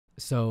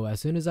So as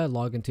soon as I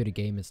log into the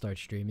game and start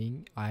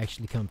streaming, I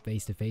actually come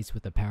face to face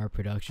with the Power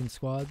Production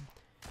Squad.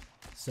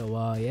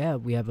 So yeah,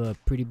 we have a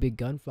pretty big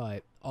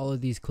gunfight. All of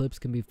these clips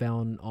can be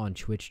found on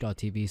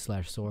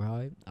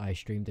twitch.tv/Sorhai. I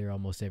stream there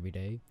almost every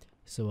day.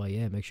 So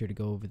yeah, make sure to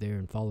go over there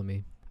and follow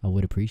me. I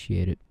would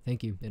appreciate it.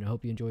 Thank you, and I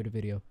hope you enjoyed the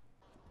video.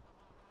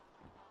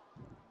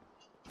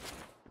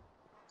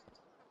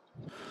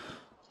 You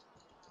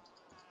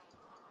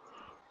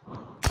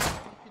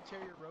can tear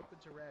your rope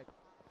into rag.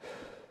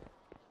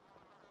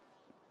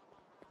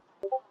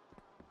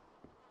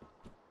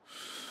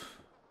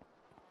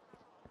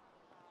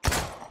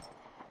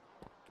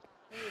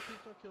 Hey, please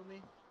don't kill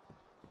me.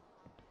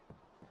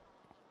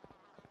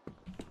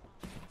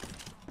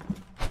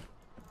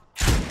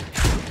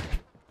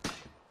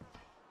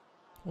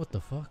 What the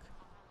fuck?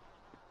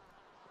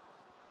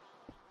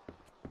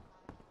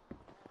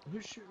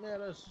 Who's shooting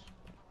at us?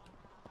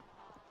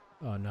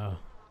 Oh no.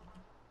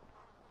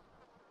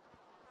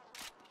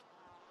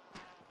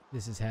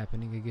 This is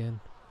happening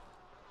again.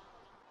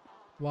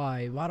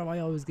 Why? Why do I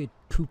always get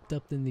cooped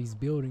up in these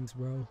buildings,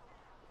 bro?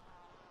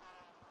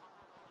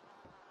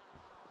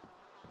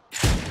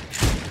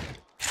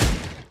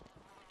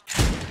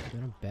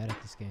 Man, I'm bad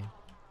at this game.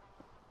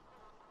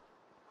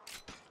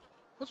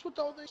 What's with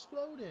all the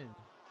exploding?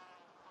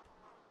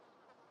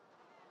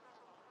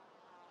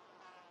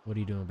 What are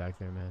you doing back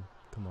there, man?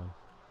 Come on.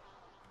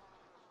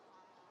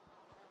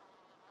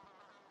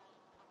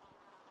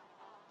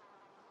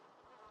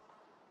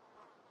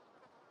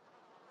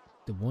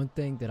 The one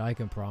thing that I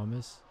can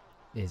promise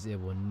is it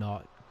will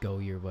not go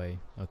your way,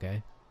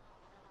 okay?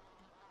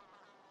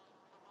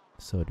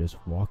 So just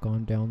walk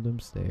on down them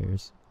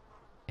stairs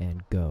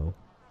and go.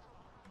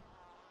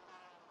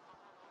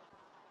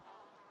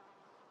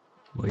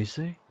 What do you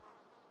say?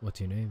 What's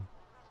your name?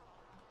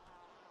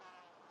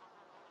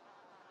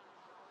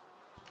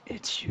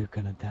 It's you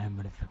gonna die,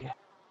 motherfucker.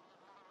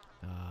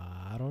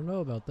 I don't know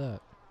about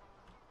that.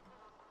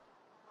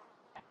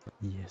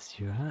 Yes,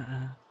 you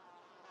are.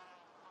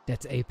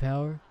 That's A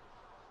power?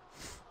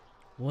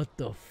 What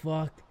the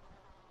fuck?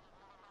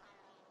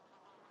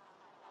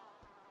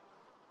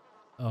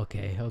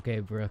 Okay,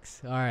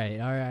 Brooks. Alright.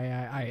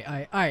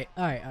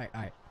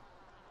 I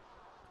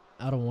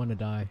don't want to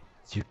die.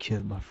 You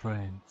killed my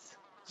friends.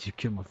 You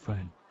killed my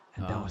friend.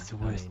 And that was the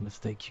worst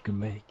mistake you can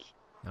make.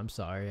 I'm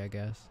sorry, I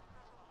guess.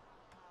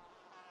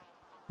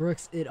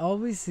 Brooks, it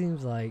always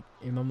seems like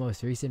in my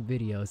most recent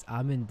videos,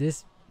 I'm in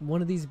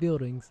one of these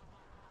buildings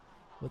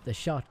with a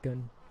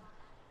shotgun.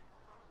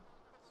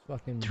 It's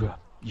fucking...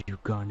 Drop your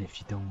gun if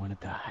you don't want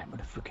to die,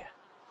 motherfucker.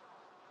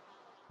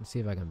 Let's see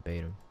if I can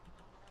bait him.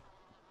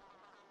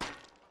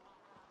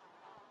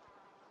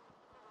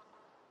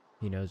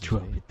 He knows it's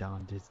Drop me. it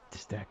down the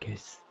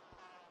staircase.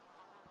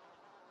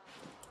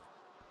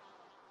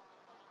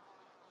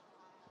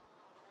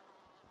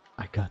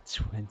 I got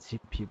 20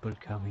 people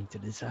coming to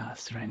this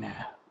house right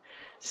now.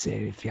 So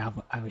if I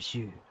was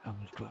you, I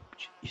will drop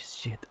your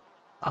shit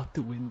out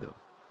the window.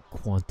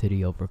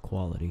 Quantity over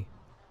quality.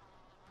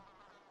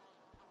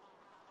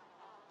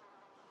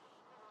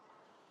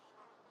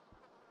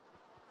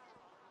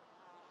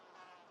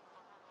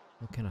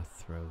 What can I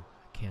throw?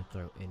 I can't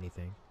throw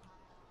anything.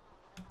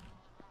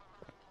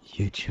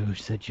 You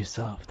chose that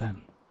yourself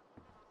then.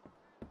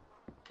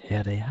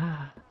 Here they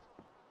are.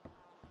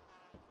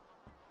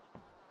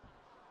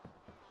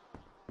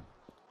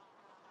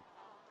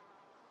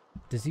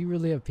 Does he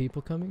really have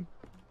people coming?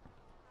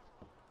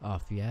 Oh,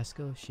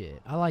 Fiasco?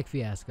 Shit. I like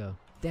Fiasco.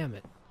 Damn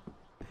it.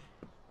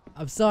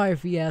 I'm sorry,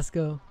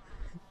 Fiasco.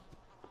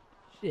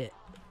 Shit.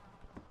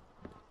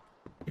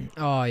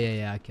 Oh,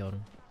 yeah, I killed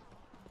him.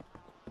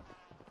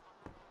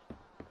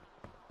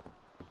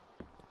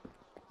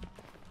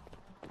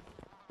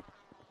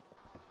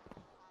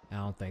 I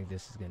don't think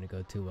this is gonna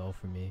go too well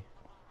for me.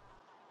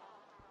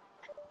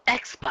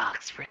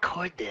 Xbox,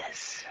 record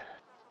this.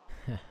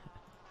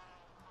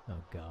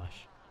 Oh,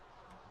 gosh.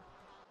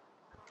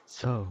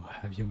 So,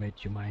 have you made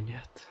your mind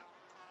yet?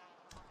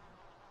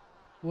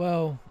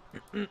 Well,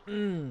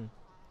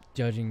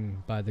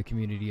 judging by the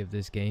community of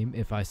this game,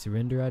 if I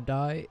surrender, I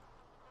die.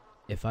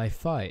 If I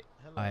fight,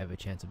 I have a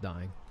chance of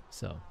dying.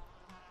 So.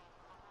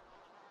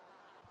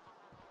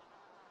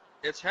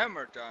 It's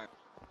hammer time.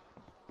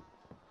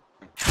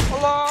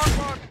 Allah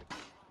Akbar!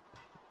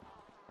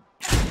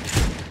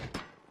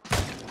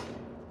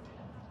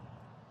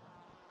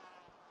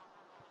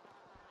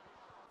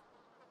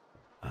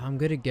 I'm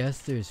gonna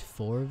guess there's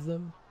 4 of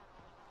them.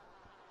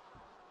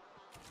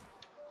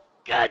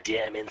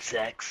 Goddamn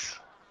insects.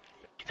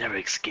 You never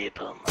escape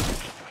them.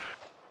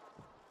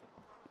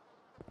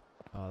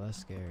 Oh, that's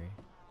scary.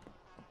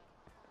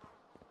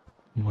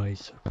 Why are you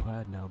so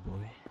quiet now,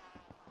 boy? Hey,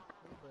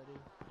 buddy.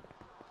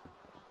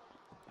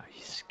 Are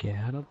you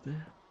scared up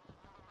there?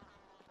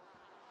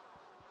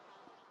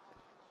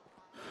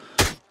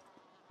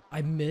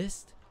 I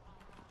missed?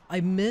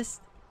 I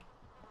missed?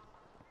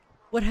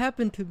 What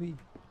happened to me?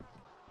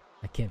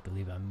 I can't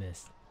believe I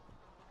missed.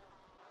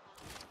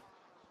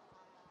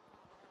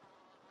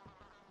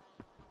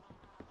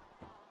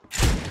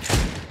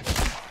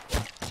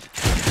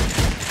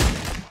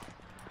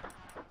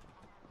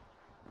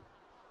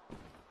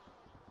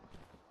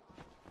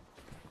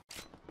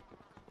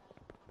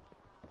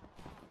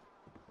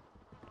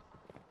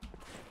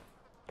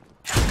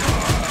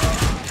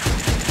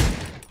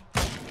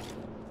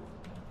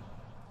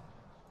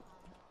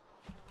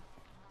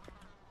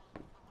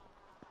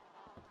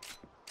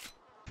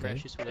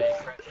 crashes with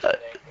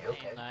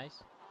A.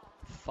 Nice.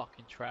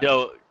 Fucking trash.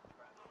 Yo,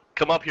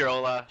 come up here,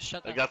 Ola.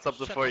 Shut I up. got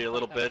something Shut for the you,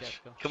 little fuck up, bitch.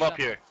 Fiasco. Come Shut up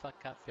here. The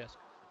fuck up, Fiasco.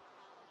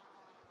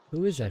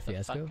 Who is that, Shut the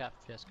Fiasco? fuck up,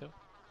 Fiasco.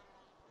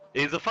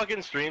 He's a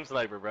fucking stream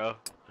sniper, bro.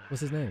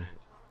 What's his name?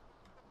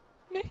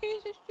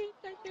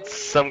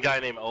 Some guy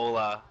named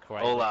Ola.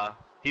 Crazy. Ola.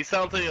 He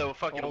sounds like a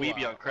fucking Ola,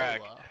 weebie on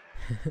crack. Ola.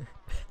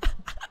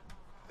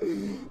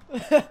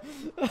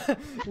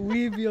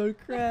 Weeby on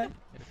crack.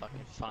 You're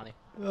fucking funny.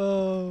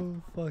 Oh,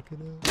 fucking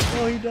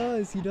hell. Oh, he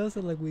does. He does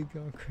sound like Weeby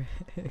on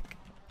crack.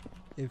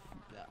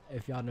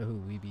 If y'all know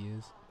who Weeby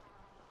is.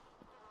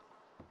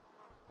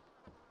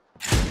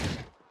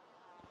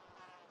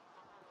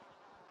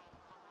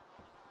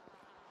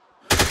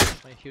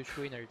 My huge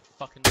winner, you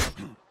fucking dog.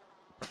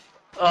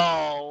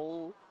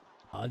 Oh.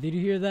 Oh, did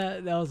you hear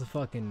that? That was a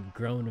fucking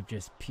groan of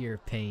just pure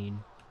pain.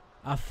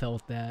 I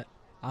felt that.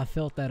 I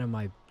felt that in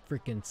my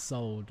freaking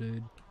soul,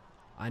 dude.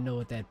 I know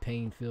what that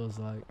pain feels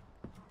like.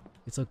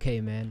 It's okay,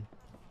 man.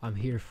 I'm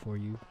here for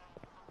you.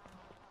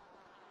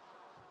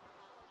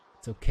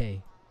 It's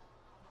okay.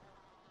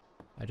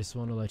 I just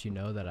want to let you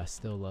know that I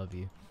still love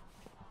you.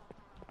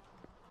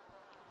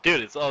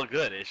 Dude, it's all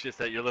good. It's just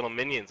that your little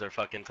minions are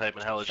fucking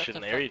typing hella Shut shit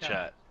in the the area fuck up.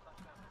 chat.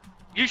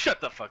 You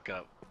shut the fuck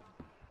up.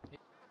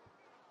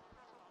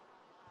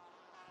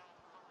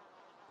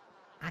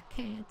 I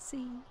can't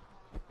see.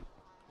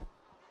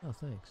 Oh,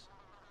 thanks.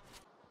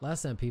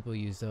 Last time people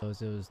used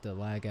those, it was to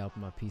lag out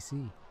my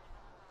PC.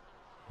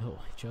 Oh,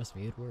 trust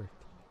me, it worked.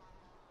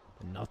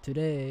 But not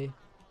today.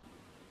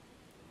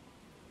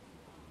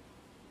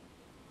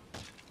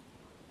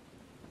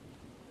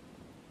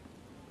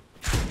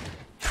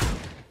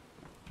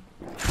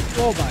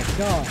 Oh my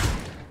god.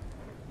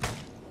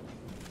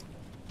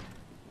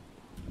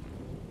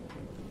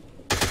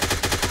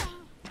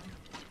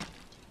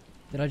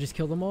 Did I just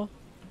kill them all?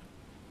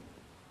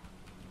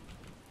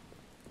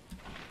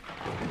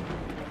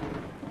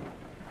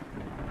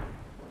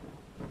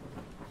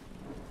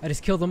 I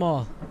just killed them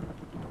all.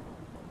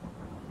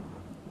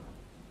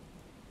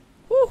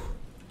 Woo!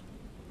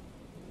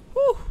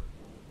 Woo!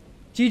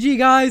 GG,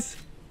 guys!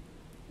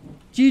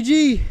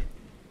 GG!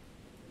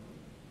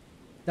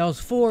 That was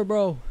 4,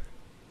 bro.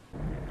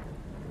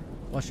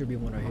 Watch there be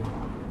one right here.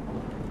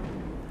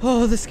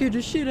 Oh, that scared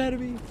the shit out of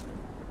me.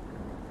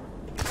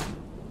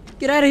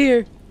 Get out of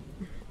here!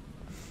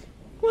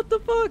 What the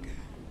fuck?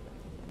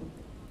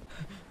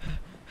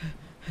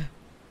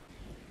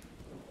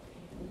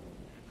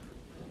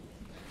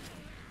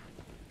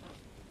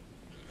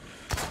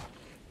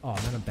 Oh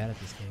man, I'm bad at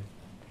this game.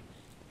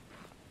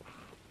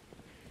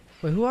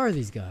 Wait, who are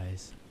these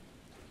guys?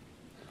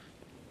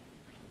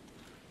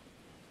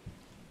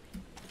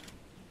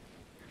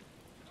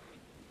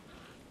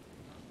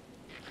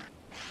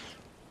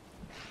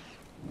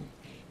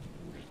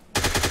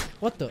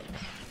 What the?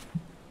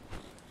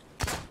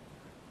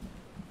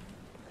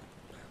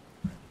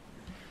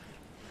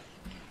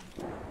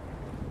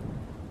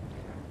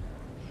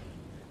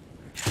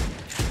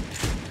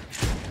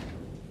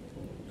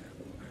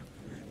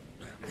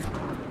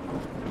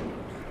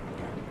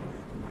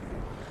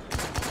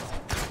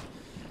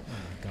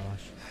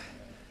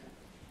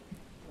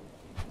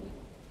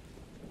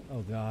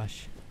 Oh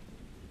gosh.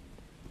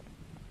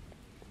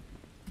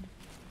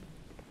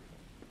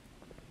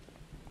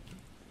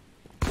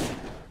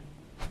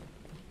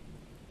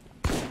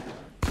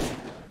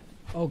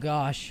 Oh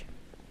gosh.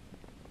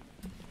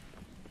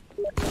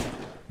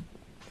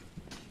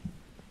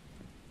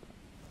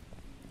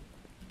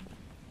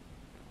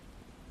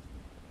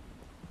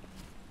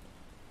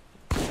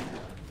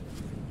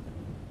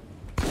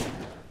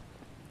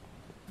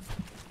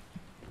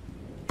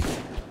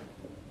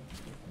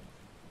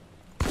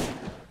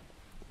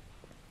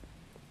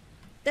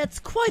 That's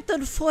quite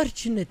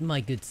unfortunate, my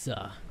good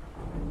sir.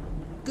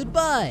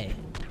 Goodbye.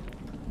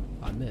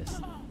 I missed.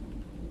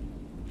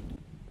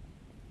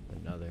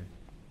 Another.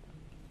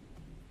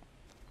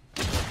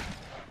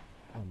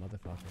 Oh,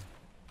 motherfucker.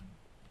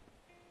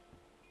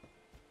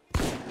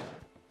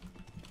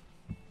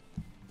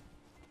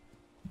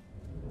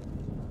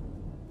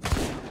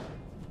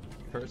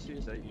 Percy,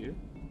 is that you?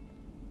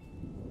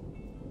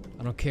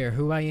 I don't care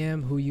who I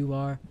am, who you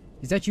are.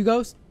 Is that you,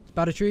 Ghost?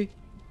 About a tree?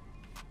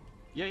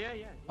 Yeah.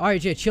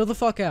 Alright, Jay, chill the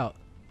fuck out.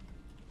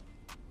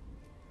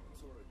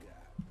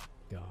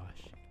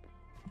 Gosh.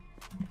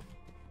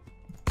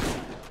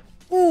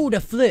 Ooh, the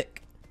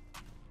flick!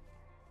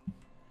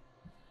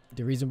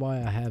 The reason why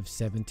I have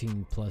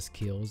 17 plus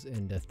kills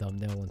in the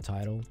thumbnail and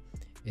title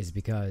is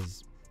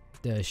because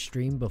the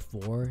stream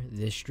before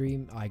this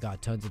stream, I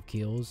got tons of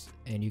kills,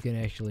 and you can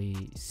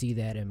actually see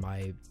that in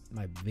my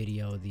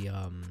video, the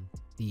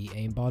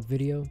aimbot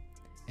video.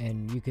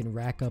 And you can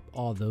rack up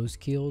all those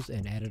kills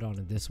and add it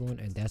onto this one,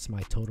 and that's my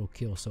total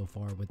kill so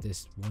far with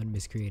this one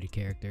miscreated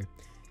character.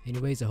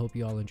 Anyways, I hope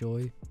you all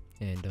enjoy,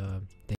 and